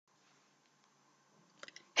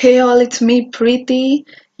Hey all, it's me Preeti.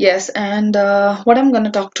 Yes, and what I'm going to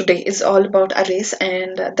talk today is all about arrays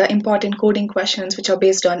and the important coding questions which are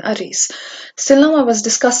based on arrays. Still now I was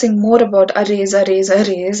discussing more about arrays,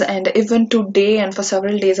 and even today and for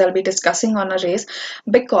several days I'll be discussing on arrays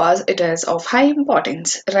because it is of high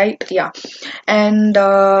importance, right? Yeah. And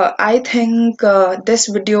I think this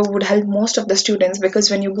video would help most of the students because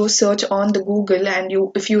when you go search on the Google and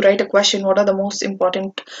if you write a question, what are the most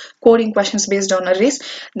important coding questions based on arrays,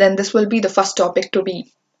 then this will be the first topic to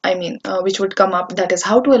be which would come up, that is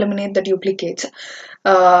how to eliminate the duplicates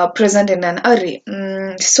present in an array.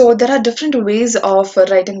 So there are different ways of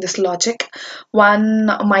writing this logic. One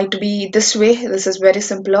might be this way. This is very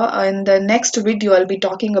simpler. In the next video I'll be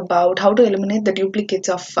talking about how to eliminate the duplicates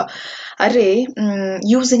of array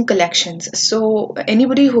using collections. So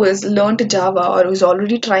anybody who has learned Java or who's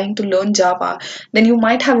already trying to learn Java, then you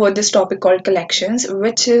might have heard this topic called collections,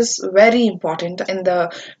 which is very important in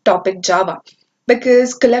the topic Java,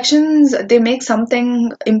 because collections, they make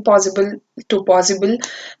something impossible to possible.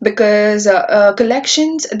 Because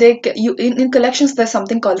collections, in collections there's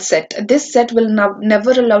something called set. This set will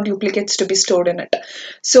never allow duplicates to be stored in it.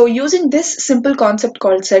 So using this simple concept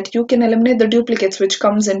called set, you can eliminate the duplicates which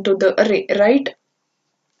comes into the array, right?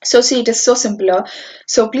 So see, it is so simpler.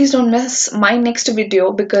 So please don't miss my next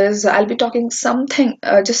video because I'll be talking something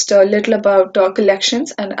just a little about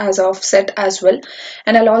collections and as of set as well.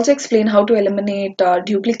 And I'll also explain how to eliminate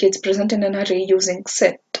duplicates present in an array using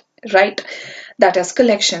set, right? That is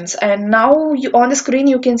collections. And now on the screen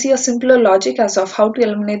you can see a simpler logic as of how to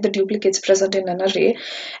eliminate the duplicates present in an array,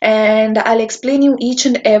 and I'll explain you each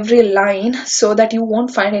and every line so that you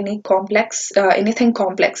won't find anything complex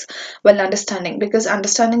while understanding, because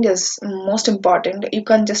understanding is most important. You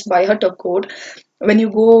can't just buy her to code. When you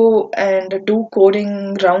go and do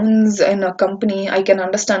coding rounds in a company, I can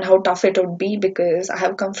understand how tough it would be because I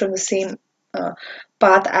have come from the same uh,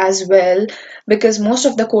 path as well, because most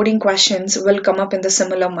of the coding questions will come up in the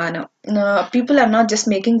similar manner. People are not just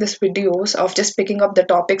making these videos of just picking up the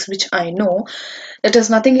topics which I know. It is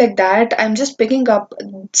nothing like that. I'm just picking up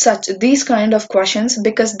these kind of questions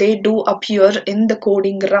because they do appear in the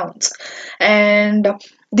coding rounds. And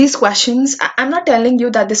these questions, I'm not telling you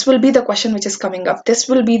that this will be the question which is coming up, this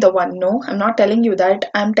will be the one. No, I'm not telling you that.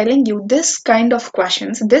 I'm telling you this kind of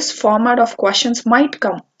questions, this format of questions might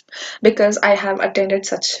come because I have attended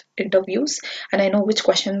such interviews and I know which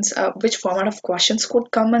format of questions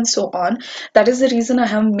could come and so on. That is the reason I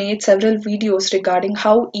have made several videos regarding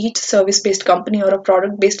how each service-based company or a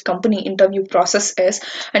product-based company interview process is,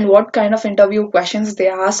 and what kind of interview questions they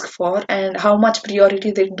ask for, and how much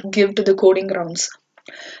priority they give to the coding rounds.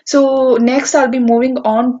 So next I'll be moving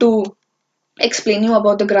on to explain you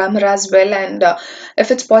about the grammar as well, and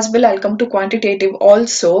if it's possible I'll come to quantitative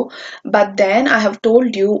also. But then I have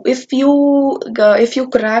told you, if you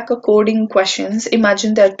crack a coding questions,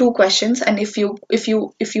 imagine there are two questions, and if you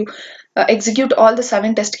execute all the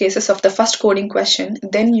 7 test cases of the first coding question,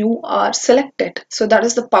 then you are selected. So that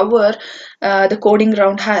is the power the coding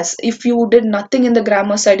round has. If you did nothing in the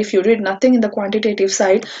grammar side, if you did nothing in the quantitative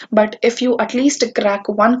side, but if you at least crack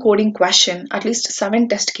one coding question, at least 7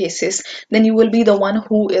 test cases, then you will be the one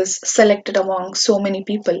who is selected among so many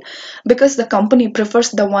people, because the company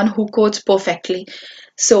prefers the one who codes perfectly.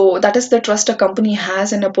 So that is the trust a company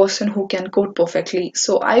has in a person who can code perfectly.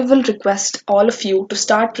 So I will request all of you to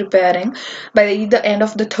start preparing by the end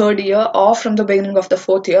of the third year or from the beginning of the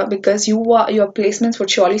fourth year, because your placements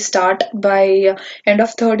would surely start by end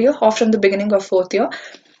of third year or from the beginning of fourth year.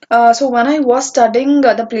 So when I was studying,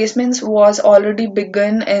 the placements was already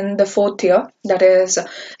begun in the fourth year, that is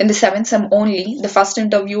in the seventh sem only. The first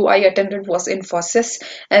interview I attended was Infosys,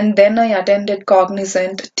 and then I attended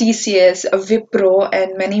Cognizant, TCS, Wipro,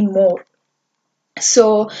 and many more.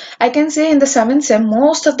 So I can say in the seventh sem,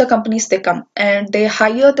 most of the companies, they come and they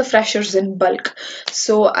hire the freshers in bulk.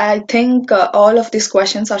 So I think all of these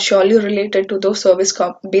questions are surely related to those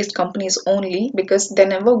based companies only, because they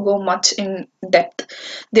never go much in depth.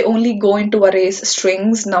 They only go into arrays,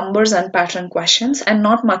 strings, numbers, and pattern questions, and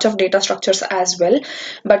not much of data structures as well.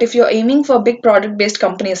 But if you're aiming for big product based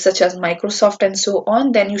companies such as Microsoft and so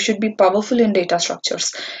on, then you should be powerful in data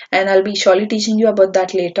structures. And I'll be surely teaching you about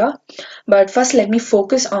that later. But first, let me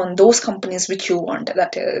focus on those companies which you want,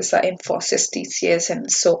 that is Infosys, TCS,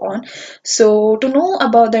 and so on. So to know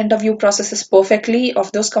about the interview processes perfectly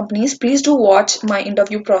of those companies, please do watch my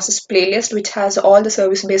interview process playlist, which has all the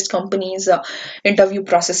service-based companies interview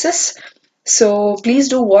processes. So please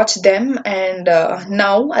do watch them, and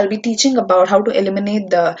now I'll be teaching about how to eliminate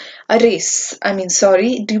the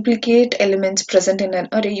duplicate elements present in an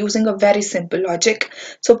array using a very simple logic.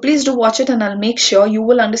 So please do watch it, and I'll make sure you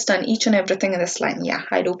will understand each and everything in this line. Yeah,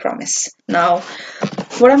 I do promise. Now,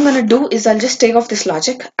 what I'm gonna do is I'll just take off this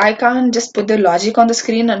logic. I can't just put the logic on the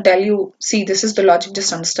screen and tell you, see, this is the logic,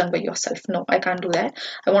 just understand by yourself. No, I can't do that.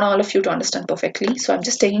 I want all of you to understand perfectly. So I'm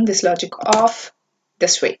just taking this logic off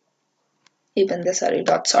this way. Even this array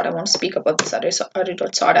dot sort, I want to speak about this array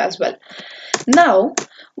dot sort as well. Now,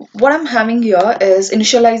 what I'm having here is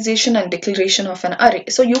initialization and declaration of an array.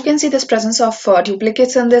 So you can see this presence of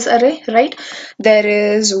duplicates in this array, right? There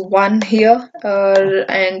is one here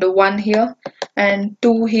and one here and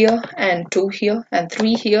two here and two here and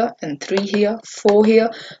three here and three here, four here,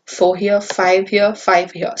 four here, five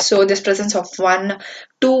here. So this presence of one,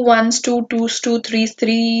 two ones, two twos, two threes,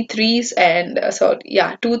 three threes, and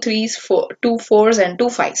two threes, two fours, and two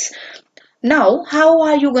fives. Now, how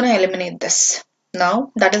are you going to eliminate this?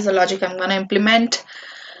 Now, that is the logic I'm going to implement.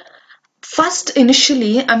 First,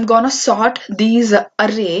 initially, I'm going to sort these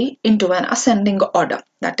array into an ascending order.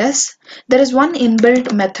 That is, there is one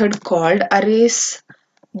inbuilt method called arrays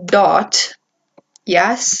dot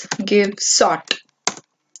give sort.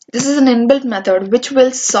 This is an inbuilt method which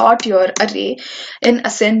will sort your array in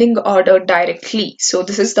ascending order directly. So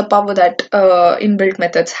this is the power that inbuilt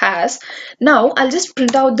methods has. Now I'll just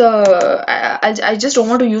print out the, I just don't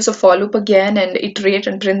want to use a for loop again and iterate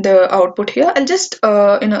and print the output here. I'll just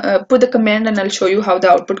put the command and I'll show you how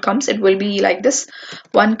the output comes. It will be like this: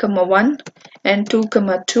 1, 1 and 2,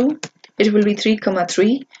 2. It will be 3,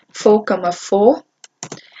 3, 4, 4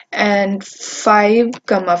 and 5,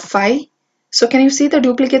 5. So can you see the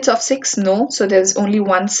duplicates of 6? No. So there's only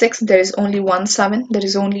one 6, there is only one 7, there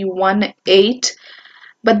is only one 8,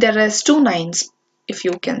 but there is two 9s if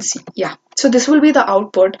you can see. Yeah. So this will be the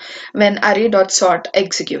output when array.sort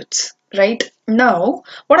executes. Right now,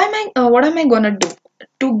 what am I gonna do?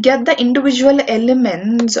 To get the individual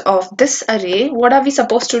elements of this array, what are we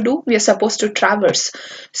supposed to do? We are supposed to traverse.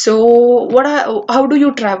 So how do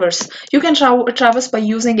you traverse? You can traverse by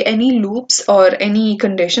using any loops or any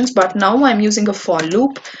conditions, but now I'm using a for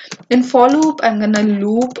loop. In for loop, I'm gonna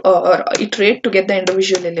loop or iterate to get the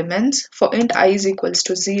individual elements. For int I is equals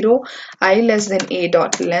to 0, I less than a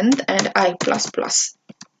dot length, and I plus plus.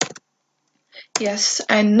 Yes,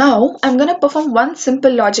 and now I'm gonna perform one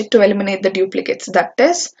simple logic to eliminate the duplicates. That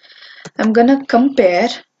is, I'm gonna compare,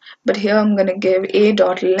 but here I'm gonna give a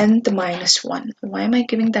dot length minus 1. Why am I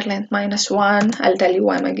giving that length minus 1? I'll tell you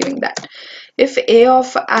why am I giving that. If a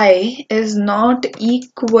of I is not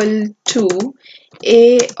equal to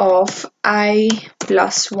a of I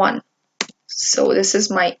plus 1. So this is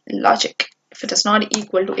my logic. If it is not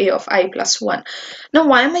equal to a of I plus 1. Now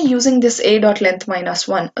why am I using this a dot length minus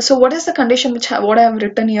 1? So what is the condition what I have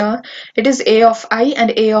written here? It is a of I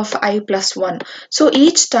and a of I plus 1. So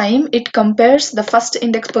each time it compares the first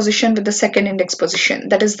index position with the second index position.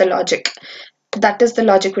 That is the logic. That is the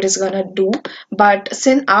logic it is gonna do. But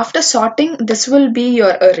since after sorting, this will be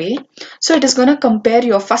your array, so it is gonna compare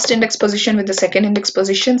your first index position with the second index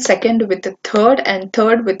position, second with the third, and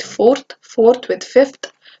third with fourth, fourth with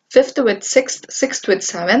fifth, fifth with sixth, sixth with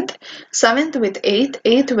seventh, seventh with eighth,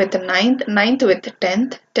 eighth with ninth, ninth with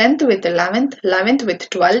tenth, tenth with 11th, 11th with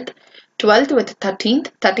 12th, 12th with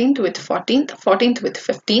 13th, 13th with 14th, 14th with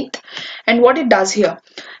 15th. And what it does here,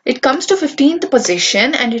 it comes to 15th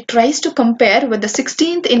position and it tries to compare with the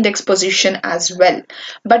 16th index position as well.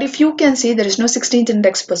 But if you can see, there is no 16th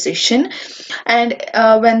index position, and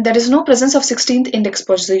when there is no presence of 16th index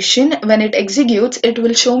position, when it executes, it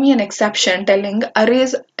will show me an exception telling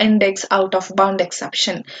arrays index out of bound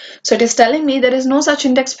exception. So it is telling me there is no such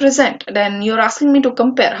index present. Then you're asking me to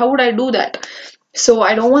compare. How would I do that? So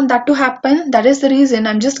I don't want that to happen. That is the reason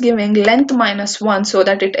I'm just giving length minus 1 so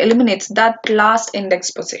that it eliminates that last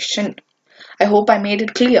index position. I hope I made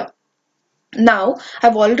it clear. Now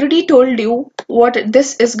I've already told you what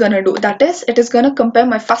this is gonna do. That is, it is gonna compare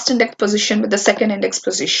my first index position with the second index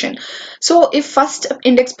position. So if first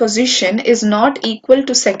index position is not equal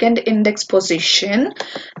to second index position,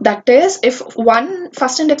 that is, if one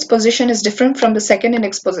first index position is different from the second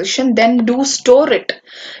index position, then do store it.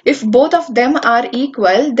 If both of them are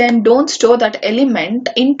equal, then don't store that element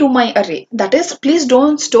into my array. That is, please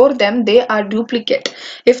don't store them, they are duplicate.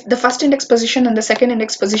 If the first index position and the second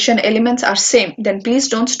index position elements are same, then please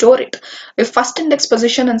don't store it. If first index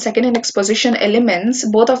position and second index position elements,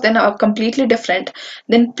 both of them are completely different,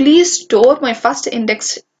 then please store my first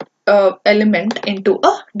index element into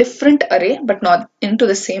a different array but not into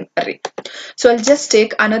the same array. So I'll just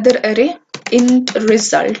take another array, int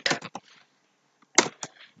result.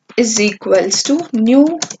 is equals to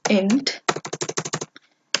new int,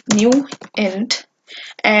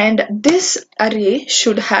 and this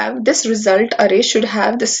result array should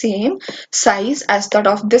have the same size as that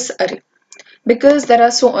of this array, because there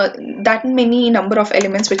are that many number of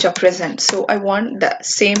elements which are present, so I want the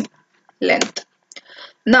same length.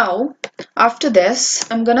 Now after this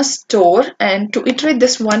I'm gonna store, and to iterate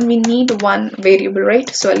this one we need one variable, right?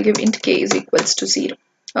 So I'll give int k is equals to 0.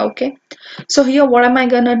 Okay, so here what am I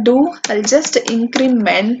gonna do? I'll just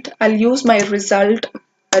increment, I'll use my result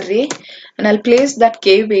array and I'll place that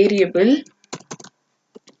k variable,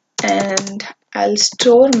 and I'll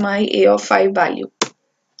store my a of 5 value.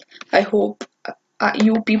 I hope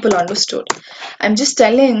you people understood. I'm just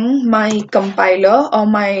telling my compiler or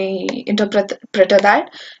my interpreter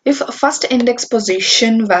that if first index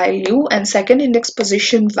position value and second index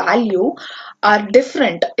position value are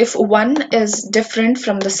different, if one is different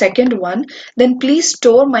from the second one, then please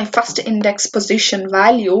store my first index position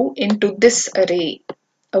value into this array.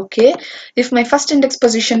 Okay, if my first index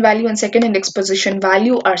position value and second index position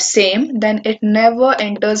value are same, then it never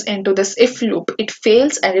enters into this if loop. It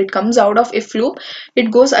fails and it comes out of if loop. It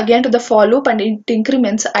goes again to the for loop and it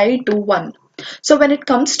increments I to 1. So when it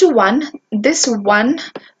comes to 1, this one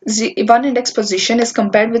index position is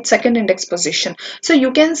compared with second index position. So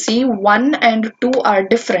you can see 1 and 2 are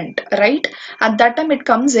different, right? At that time it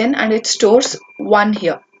comes in and it stores 1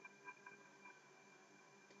 here.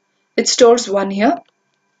 It stores 1 here.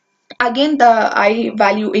 Again the I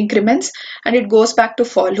value increments and it goes back to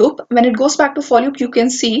for loop. When it goes back to for loop, you can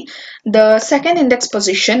see the second index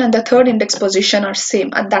position and the third index position are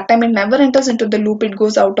same. At that time it never enters into the loop, it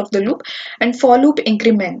goes out of the loop, and for loop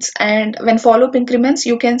increments. And when for loop increments,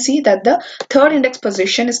 you can see that the third index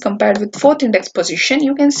position is compared with fourth index position.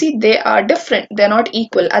 You can see they are different, they're not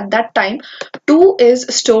equal. At that time 2 is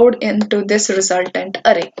stored into this resultant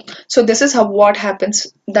array. So this is how what happens,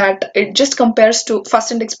 that it just compares to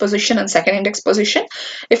first index position and second index position.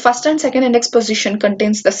 If first and second index position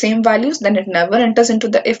contains the same values, then it never enters into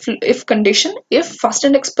the if condition. If first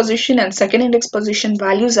index position and second index position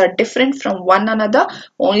values are different from one another,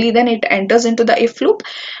 only then it enters into the if loop,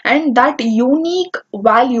 and that unique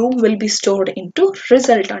value will be stored into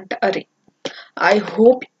resultant array. I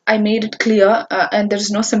hope I made it clear, and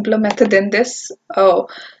there's no simpler method than this.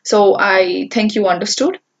 So I think you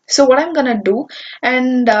understood. So what I'm gonna do,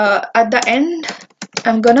 and at the end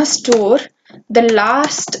I'm gonna store the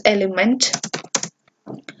last element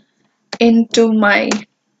into my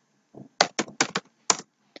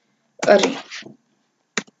array.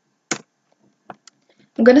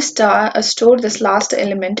 I'm gonna store this last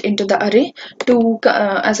element into the array to,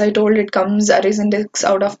 as I told, it comes arrays index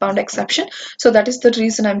out of bound exception. So that is the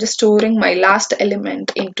reason I'm just storing my last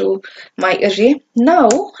element into my array. Now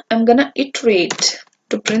I'm gonna iterate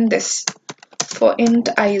to print this. For int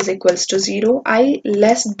I is equals to 0, I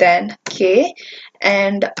less than k,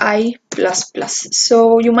 and I plus plus.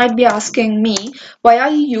 So you might be asking me, why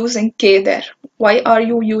are you using k there? Why are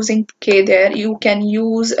you using k there? You can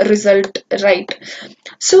use result, right?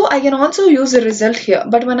 So I can also use a result here,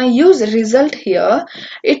 but when I use a result here,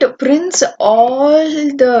 it prints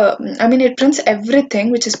it prints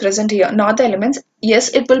everything which is present here, not the elements. Yes,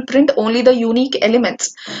 it will print only the unique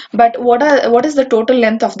elements, but what is the total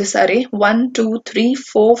length of this array? 1 2 3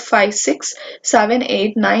 4 5 6 7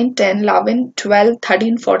 8 9 10 11 12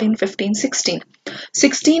 13 14 15 16.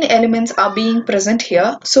 16 elements are being present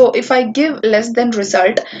here. So if I give less than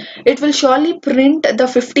result, it will surely print the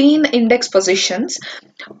 15 index positions.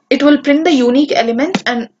 It will print the unique element,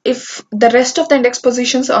 and if the rest of the index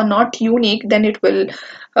positions are not unique, then it will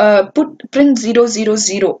print 0 0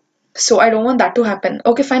 0. So I don't want that to happen.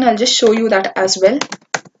 Okay, fine, I'll just show you that as well.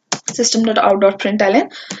 System.out.println,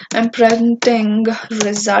 I'm printing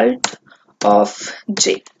result of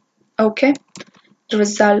j. Okay,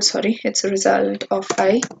 it's a result of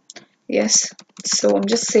I. Yes, so I'm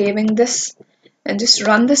just saving this and just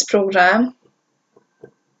run this program.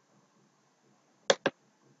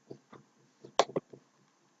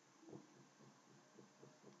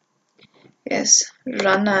 Yes,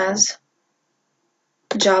 run as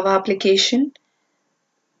Java application.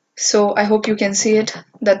 So I hope you can see it,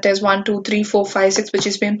 that there's 1 2 3 4 5 6 which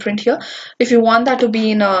is being print here. If you want that to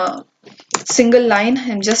be in a single line,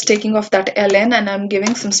 I'm just taking off that ln and I'm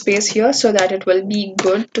giving some space here so that it will be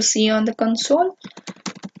good to see on the console,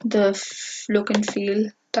 the look and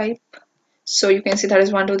feel type. So you can see that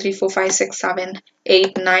is 1 2 3 4 5 6 7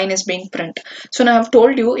 8 9 is being print. So now I've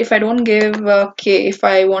told you, if I don't give k, if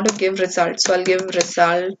I want to give result, so I'll give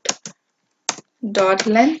result dot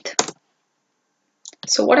length.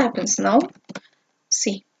 So what happens now?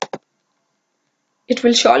 See, It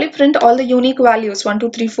will surely print all the unique values 1, 2,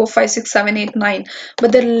 3, 4, 5, 6, 7, 8, 9,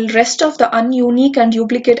 but the rest of the ununique and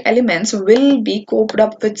duplicate elements will be coped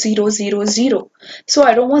up with 0, 0, 0. So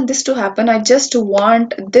I don't want this to happen. I just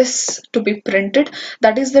want this to be printed.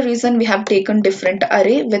 That is the reason we have taken different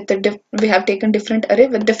array with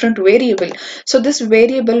different variable. So this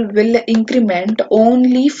variable will increment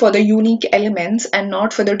only for the unique elements and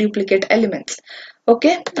not for the duplicate elements.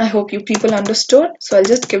 Okay, I hope you people understood. So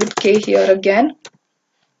I'll just give it K here again.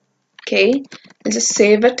 Okay, I'll just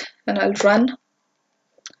save it and I'll run.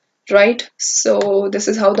 Right, so this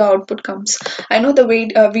is how the output comes. I know the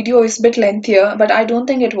video is a bit lengthier, but I don't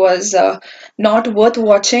think it was not worth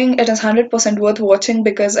watching. It is 100% worth watching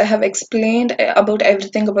because I have explained about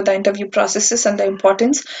everything about the interview processes and the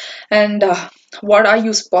importance, and what are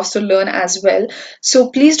you supposed to learn as well. So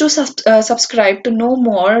please do subscribe to know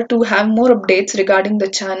more, to have more updates regarding the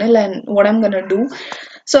channel and what I'm gonna do.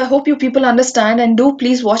 So I hope you people understand, and do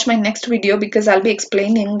please watch my next video because I'll be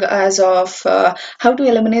explaining as of how to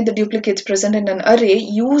eliminate the duplicates present in an array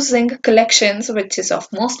using collections, which is of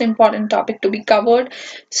most important topic to be covered.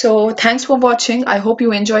 So thanks for watching. I hope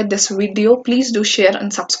you enjoyed this video. Please do share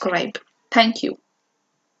and subscribe. Thank you.